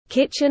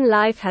Kitchen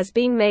life has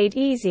been made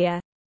easier,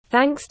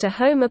 thanks to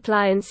home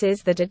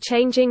appliances that are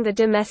changing the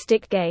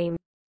domestic game.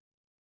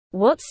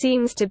 What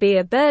seems to be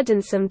a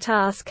burdensome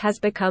task has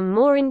become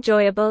more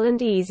enjoyable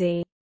and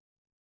easy.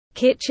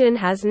 Kitchen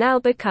has now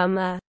become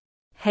a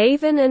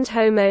haven, and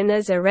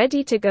homeowners are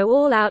ready to go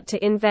all out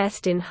to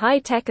invest in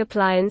high-tech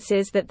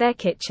appliances that their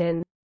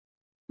kitchen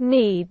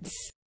needs.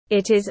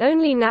 It is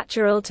only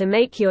natural to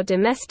make your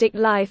domestic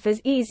life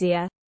as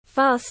easier,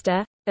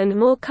 faster, and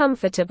more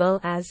comfortable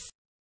as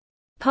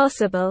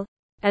possible,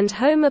 and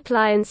home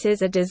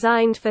appliances are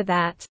designed for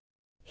that.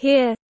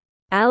 Here,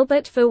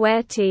 Albert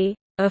Fouerti,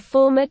 a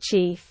former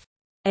chief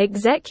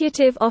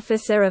executive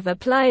officer of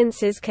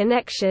Appliances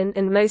Connection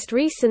and most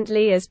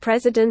recently as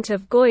president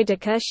of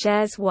Goideka,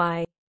 shares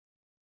why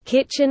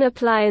kitchen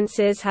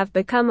appliances have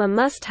become a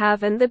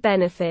must-have and the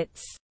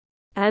benefits.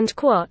 And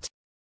quote,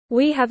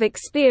 "We have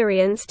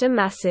experienced a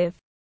massive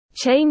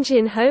change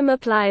in home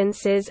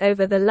appliances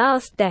over the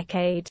last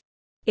decade.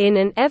 In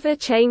an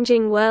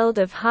ever-changing world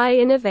of high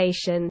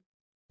innovation,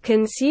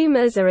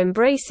 consumers are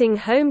embracing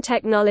home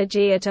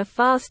technology at a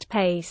fast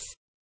pace.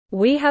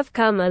 We have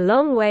come a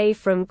long way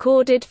from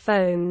corded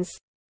phones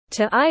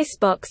to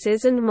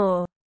iceboxes and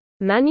more.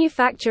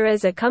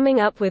 Manufacturers are coming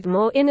up with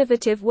more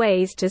innovative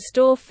ways to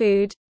store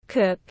food,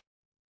 cook,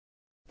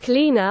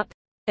 clean up,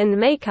 and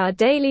make our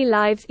daily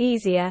lives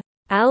easier,"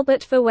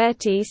 Albert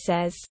Fouerti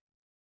says.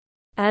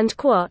 And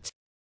quote,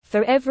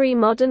 "For every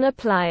modern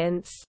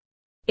appliance,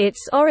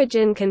 its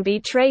origin can be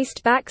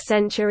traced back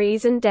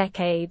centuries and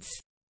decades.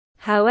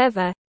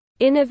 However,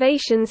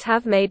 innovations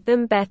have made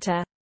them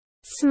better,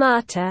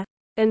 smarter,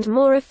 and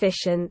more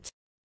efficient.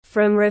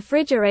 From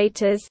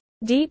refrigerators,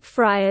 deep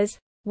fryers,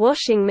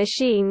 washing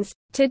machines,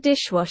 to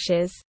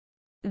dishwashers.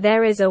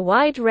 There is a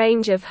wide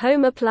range of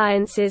home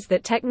appliances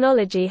that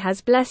technology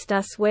has blessed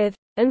us with,"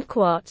 and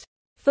quote.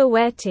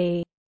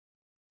 Fouerti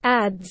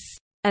adds,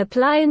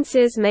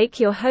 "Appliances make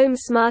your home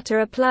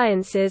smarter.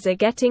 Appliances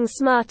are getting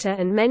smarter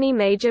and many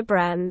major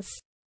brands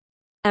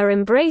are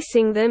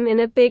embracing them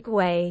in a big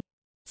way.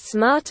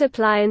 Smart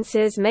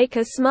appliances make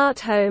a smart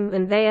home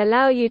and they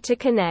allow you to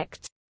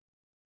connect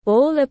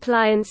all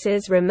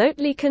appliances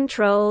remotely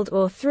controlled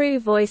or through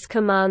voice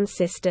command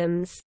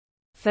systems.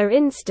 For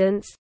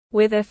instance,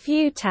 with a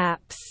few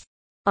taps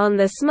on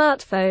the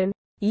smartphone,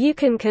 you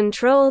can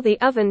control the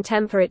oven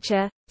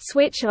temperature,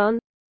 switch on,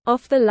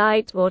 off the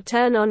light or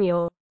turn on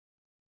your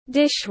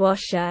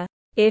dishwasher.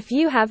 If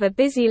you have a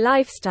busy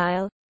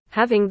lifestyle,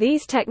 having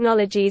these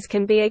technologies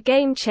can be a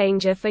game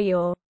changer for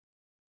your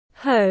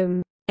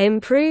home.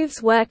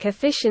 Improves work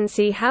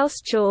efficiency.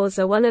 House chores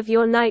are one of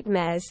your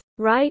nightmares,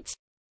 right?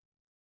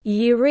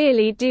 You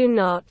really do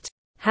not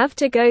have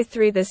to go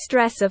through the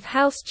stress of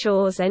house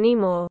chores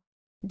anymore.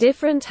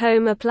 Different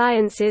home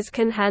appliances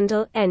can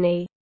handle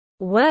any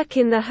work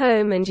in the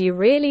home and you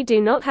really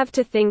do not have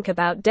to think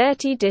about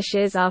dirty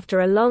dishes after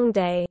a long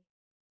day.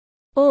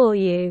 All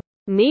you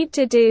need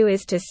to do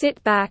is to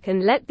sit back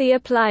and let the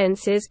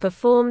appliances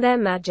perform their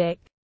magic.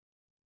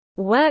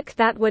 Work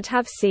that would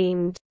have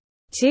seemed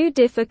too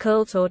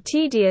difficult or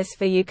tedious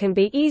for you can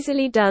be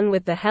easily done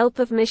with the help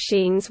of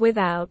machines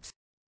without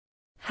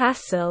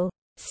hassle.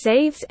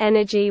 Saves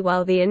energy.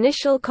 While the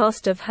initial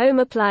cost of home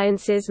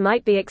appliances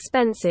might be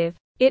expensive,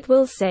 it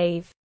will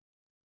save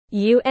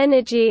you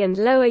energy and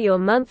lower your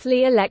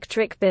monthly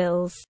electric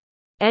bills.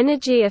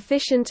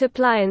 Energy-efficient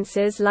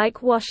appliances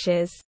like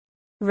washers,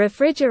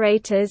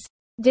 refrigerators,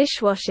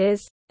 dishwashers,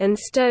 and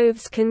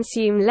stoves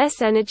consume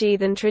less energy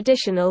than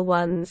traditional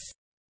ones.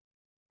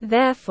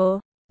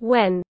 Therefore,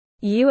 when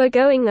you are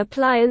going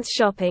appliance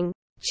shopping,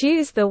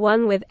 choose the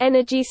one with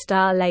Energy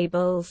Star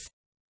labels.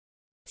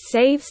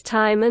 Saves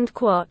time and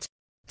quote,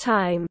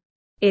 "Time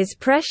is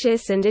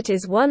precious and it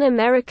is one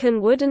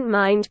American wouldn't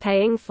mind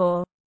paying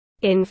for.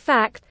 In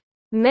fact,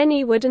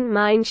 many wouldn't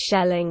mind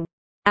shelling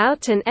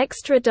out an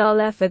extra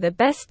 $1 for the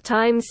best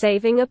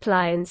time-saving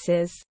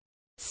appliances.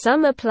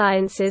 Some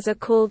appliances are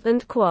called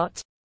and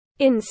quote,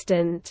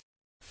 instant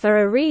for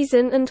a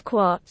reason and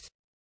quote.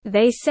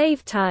 They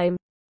save time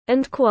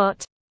and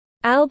quote,"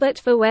 Albert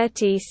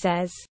Fouerti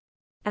says.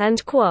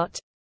 And quote,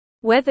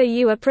 "Whether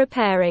you are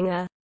preparing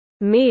a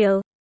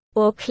meal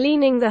or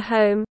cleaning the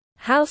home,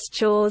 house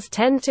chores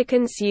tend to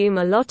consume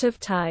a lot of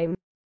time.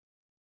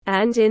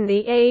 And in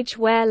the age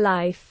where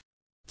life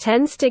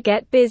tends to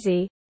get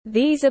busy,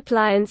 these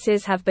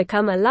appliances have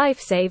become a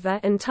lifesaver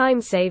and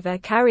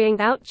timesaver carrying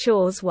out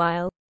chores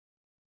while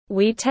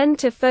we tend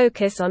to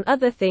focus on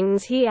other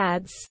things," he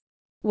adds.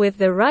 With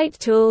the right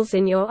tools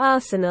in your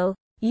arsenal,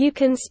 you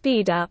can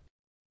speed up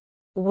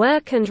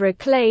work and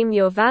reclaim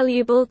your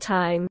valuable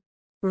time.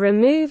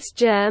 Removes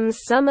germs.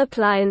 Some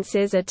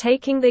appliances are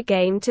taking the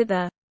game to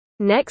the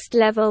next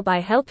level by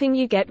helping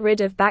you get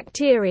rid of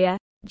bacteria,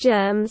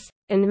 germs,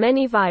 and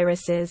many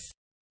viruses.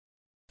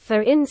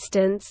 For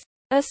instance,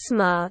 a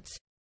smart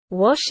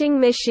washing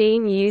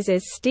machine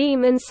uses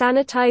steam and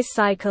sanitize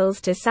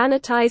cycles to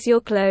sanitize your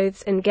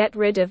clothes and get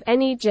rid of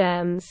any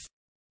germs.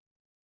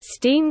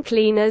 Steam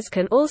cleaners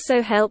can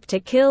also help to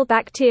kill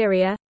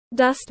bacteria,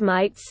 dust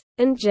mites,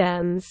 and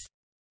germs.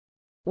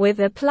 With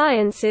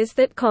appliances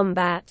that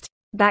combat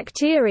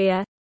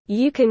bacteria,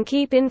 you can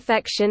keep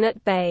infection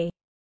at bay.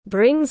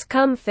 Brings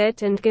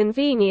comfort and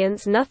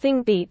convenience.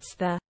 Nothing beats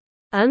the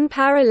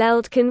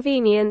unparalleled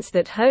convenience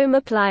that home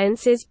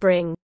appliances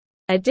bring.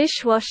 A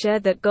dishwasher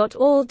that got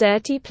all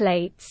dirty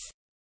plates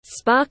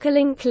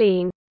sparkling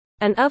clean,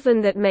 an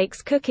oven that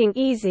makes cooking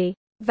easy,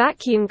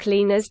 vacuum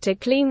cleaners to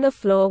clean the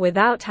floor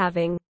without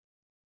having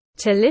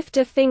to lift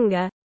a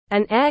finger,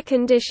 an air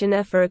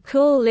conditioner for a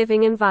cool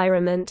living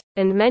environment,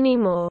 and many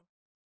more.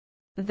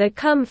 The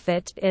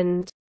comfort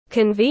and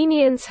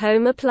convenience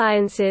home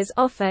appliances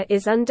offer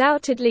is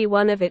undoubtedly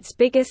one of its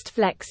biggest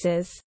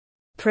flexes.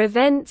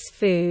 Prevents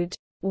food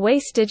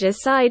wastage.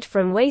 Aside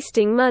from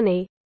wasting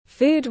money,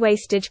 food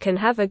wastage can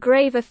have a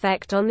grave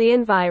effect on the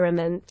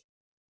environment.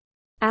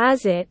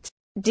 As it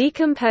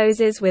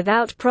decomposes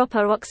without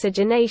proper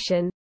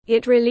oxygenation,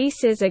 it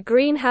releases a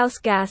greenhouse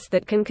gas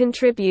that can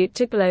contribute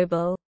to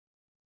global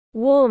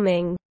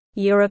warming.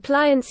 Your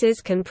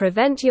appliances can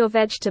prevent your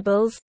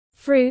vegetables,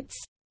 fruits,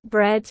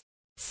 bread,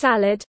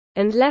 salad,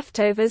 and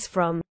leftovers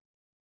from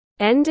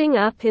ending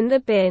up in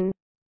the bin.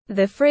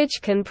 The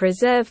fridge can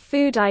preserve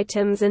food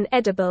items and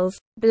edibles,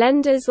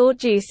 blenders or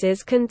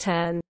juices can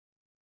turn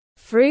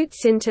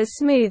fruits into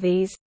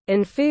smoothies,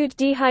 and food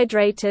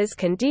dehydrators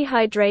can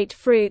dehydrate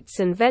fruits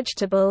and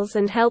vegetables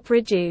and help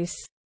reduce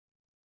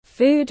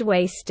food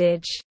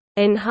wastage.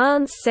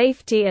 Enhance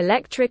safety.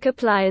 Electric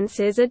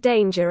appliances are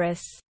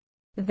dangerous.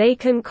 They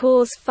can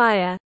cause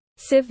fire,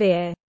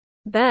 severe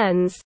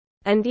burns,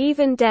 and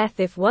even death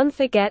if one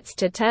forgets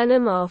to turn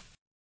them off.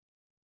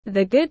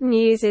 The good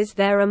news is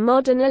there are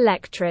modern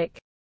electric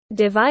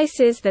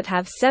devices that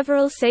have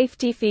several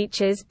safety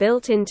features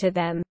built into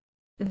them.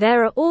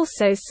 There are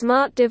also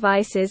smart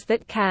devices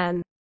that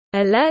can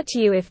alert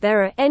you if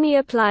there are any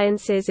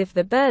appliances if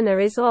the burner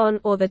is on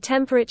or the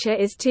temperature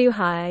is too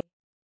high.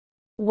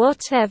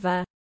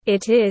 Whatever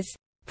it is,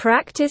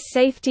 practice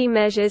safety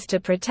measures to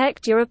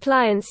protect your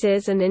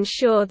appliances and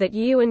ensure that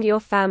you and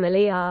your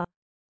family are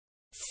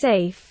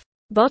safe.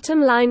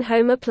 Bottom line,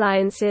 home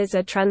appliances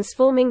are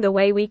transforming the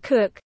way we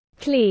cook,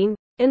 clean,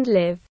 and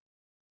live.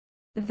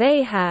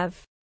 They have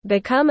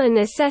become a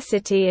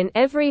necessity in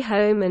every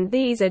home, and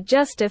these are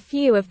just a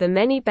few of the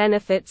many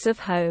benefits of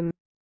home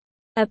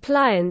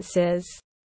appliances.